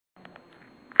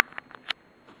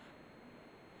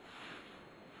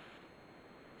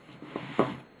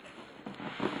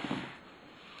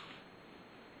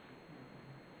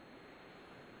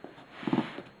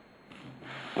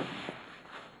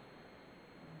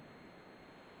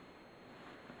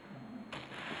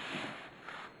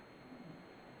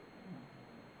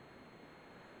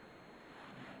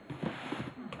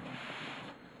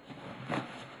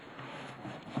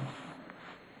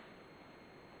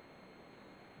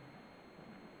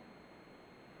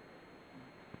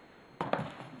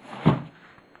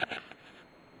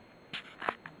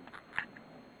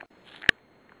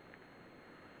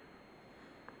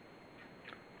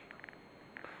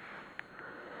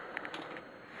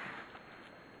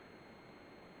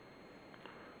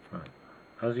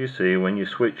As you see, when you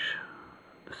switch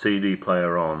the CD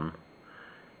player on,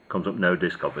 it comes up no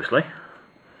disc, obviously.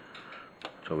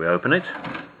 So we open it,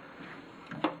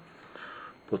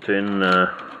 put in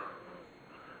a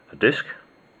disc,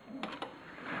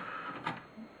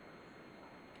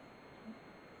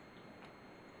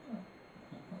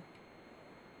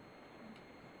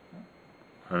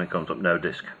 and it comes up no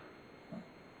disc.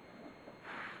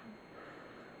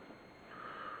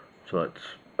 So let's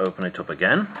open it up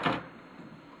again.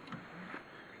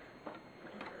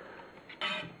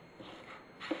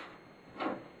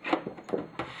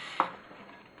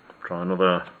 Try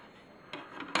another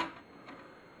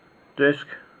disc,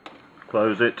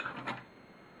 close it.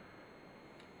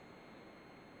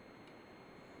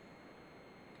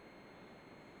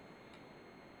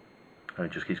 And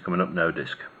it just keeps coming up no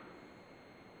disc.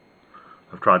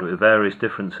 I've tried it with various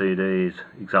different CDs,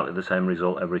 exactly the same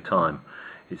result every time.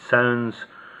 It sounds,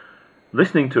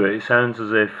 listening to it, it sounds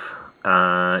as if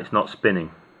it's not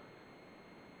spinning.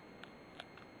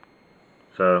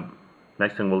 So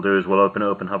next thing we'll do is we'll open it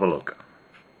up and have a look.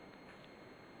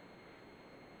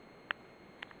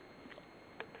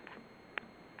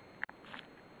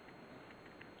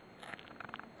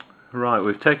 Right,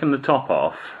 we've taken the top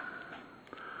off,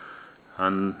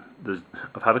 and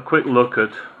I've had a quick look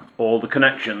at all the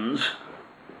connections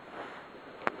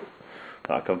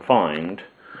that I can find,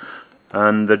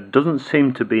 and there doesn't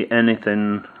seem to be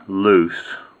anything loose.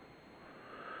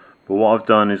 But what I've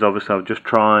done is obviously I've just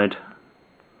tried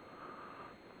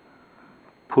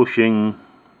pushing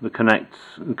the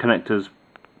connectors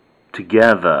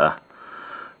together,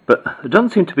 but there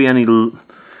doesn't seem to be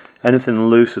anything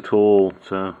loose at all.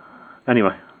 So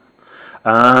anyway,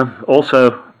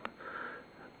 also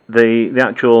the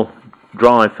actual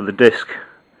drive for the disc,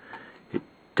 it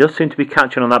does seem to be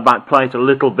catching on that back plate a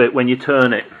little bit when you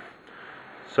turn it.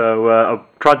 So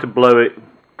I've tried to blow it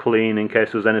clean in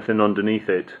case there's anything underneath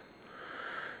it.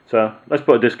 So let's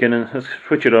put a disc in and let's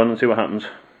switch it on and see what happens.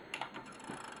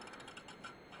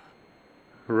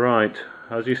 Right,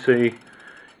 as you see,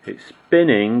 it's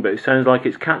spinning, but it sounds like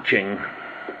it's catching.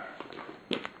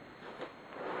 Let's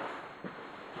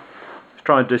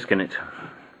try discing it.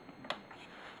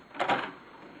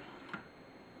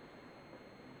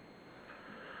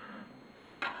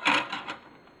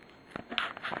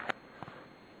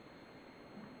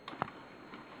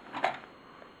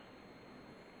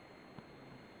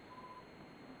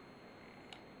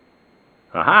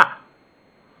 Aha!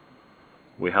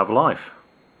 We have life.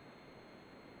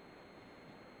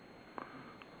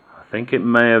 I think it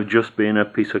may have just been a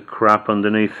piece of crap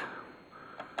underneath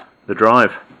the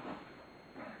drive.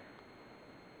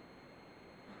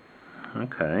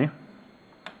 Okay.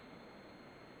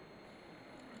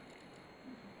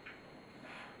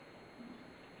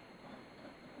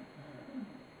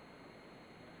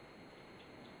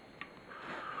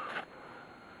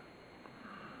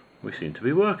 We seem to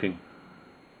be working.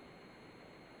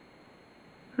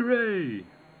 Hooray!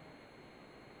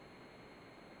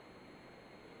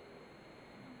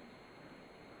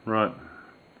 Right.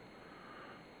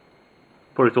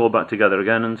 Put it all back together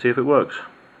again and see if it works.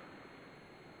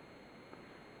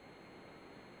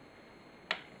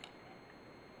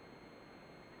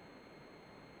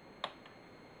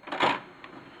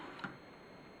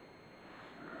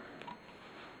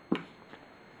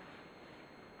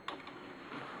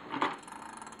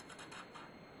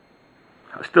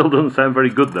 That still doesn't sound very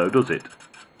good though, does it?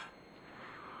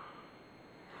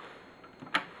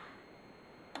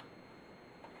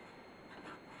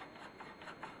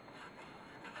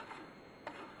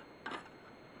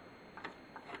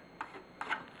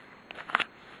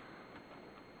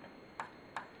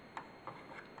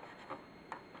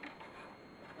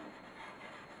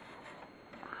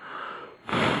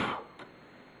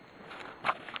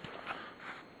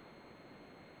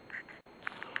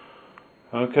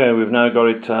 Okay, we've now got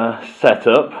it set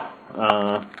up.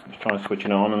 Let's try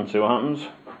switching it on and see what happens.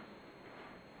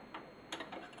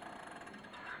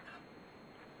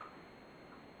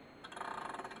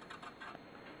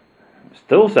 It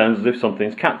still sounds as if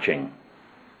something's catching.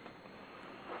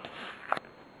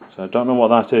 So I don't know what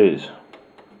that is.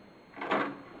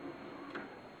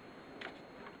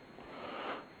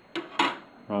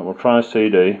 Right, we'll try a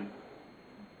CD.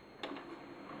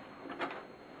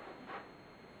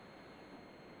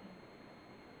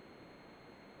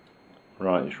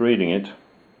 Right, it's reading it.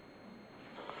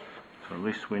 So at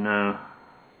least we know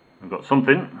we've got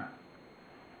something.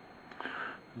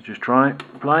 Let's just try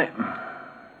play.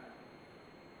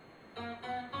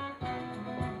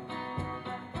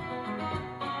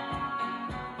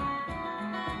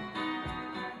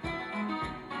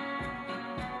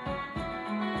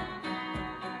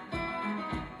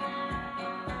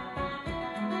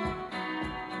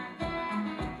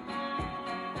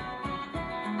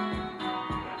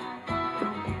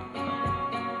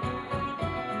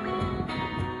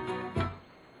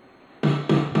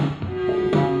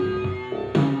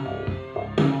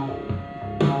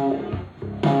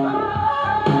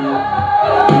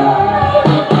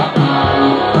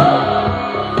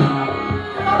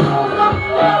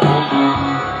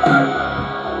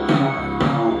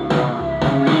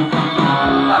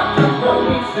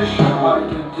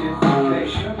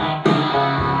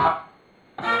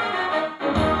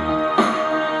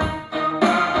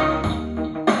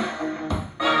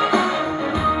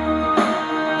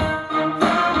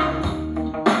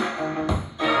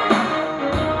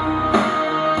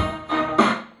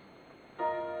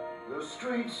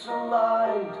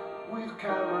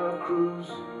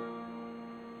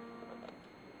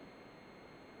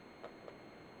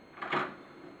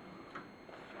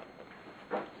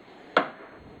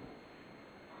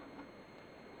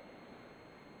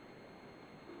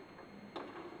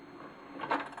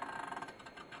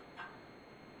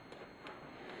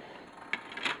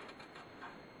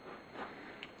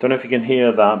 Don't know if you can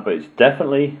hear that, but it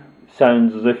definitely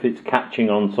sounds as if it's catching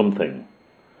on something.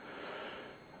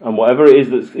 And whatever it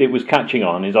is that it was catching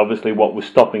on is obviously what was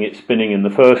stopping it spinning in the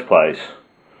first place.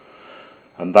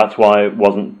 And that's why it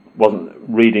wasn't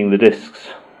reading the discs.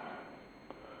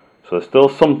 So there's still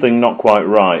something not quite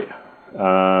right.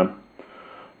 I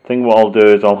think what I'll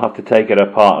do is I'll have to take it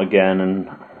apart again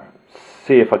and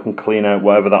see if I can clean out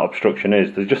whatever that obstruction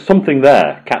is. There's just something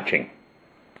there catching.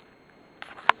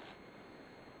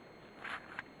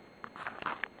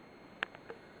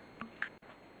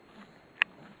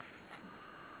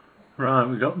 Right,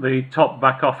 we've got the top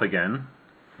back off again.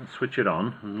 Let's switch it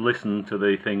on and listen to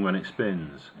the thing when it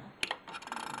spins.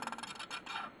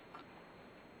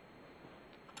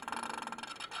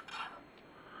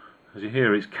 As you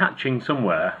hear, it's catching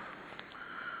somewhere,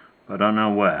 but I don't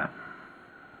know where.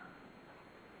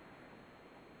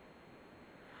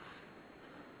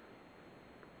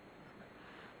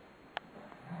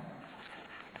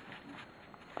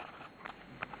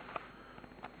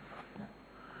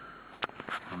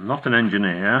 I'm not an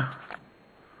engineer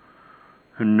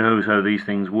who knows how these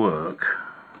things work,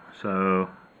 so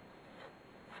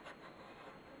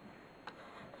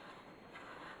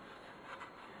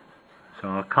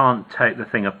I can't take the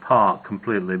thing apart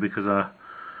completely because I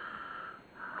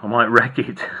might wreck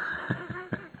it.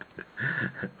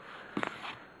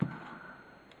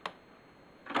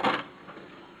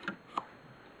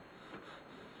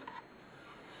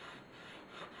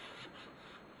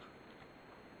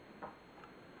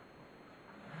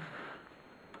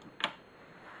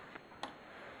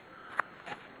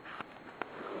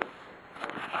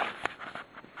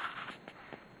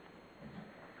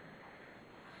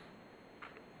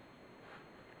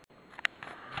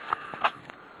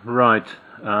 Right,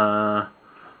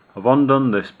 I've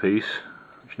undone this piece,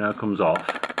 which now comes off,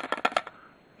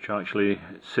 which actually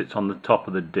sits on the top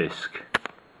of the disc.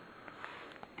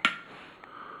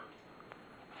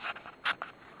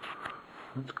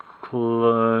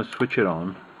 Let's switch it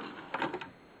on.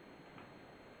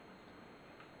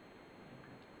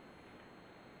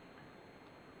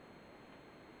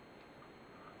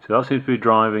 So that seems to be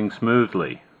driving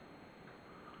smoothly,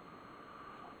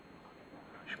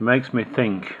 which makes me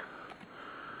think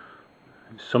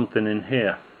there's something in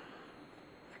here.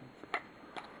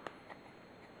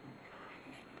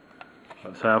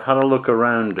 So I've had a look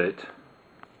around it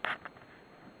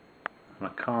and I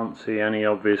can't see any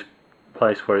obvious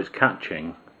place where it's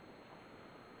catching.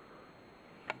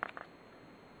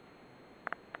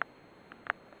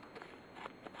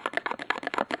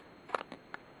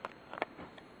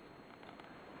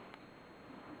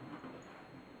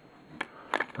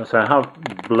 So I have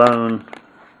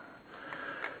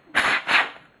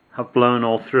blown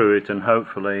all through it, and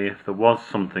hopefully if there was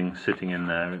something sitting in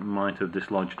there it might have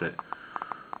dislodged it.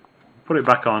 Put it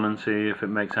back on and see if it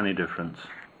makes any difference.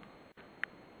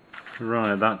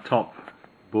 Right, that top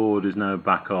board is now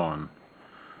back on.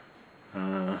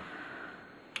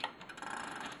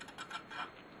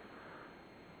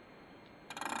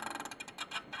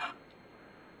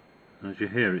 As you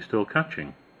hear, it's still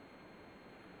catching.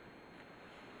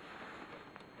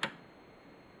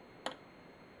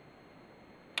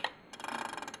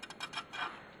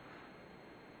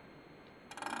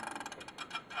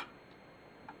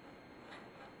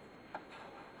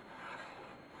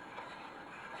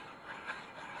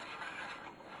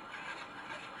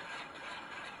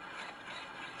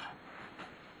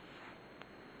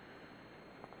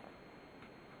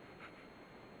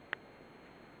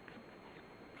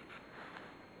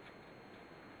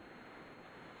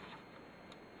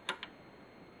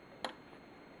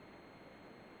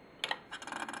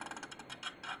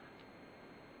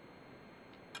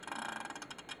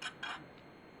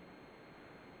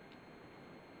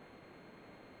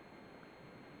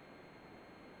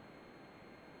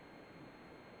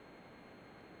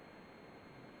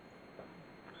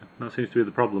 That seems to be the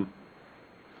problem.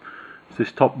 It's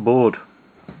this top board.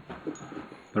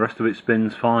 The rest of it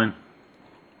spins fine.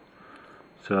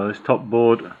 So this top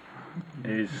board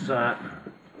is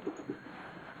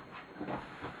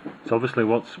it's obviously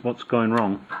what's going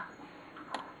wrong.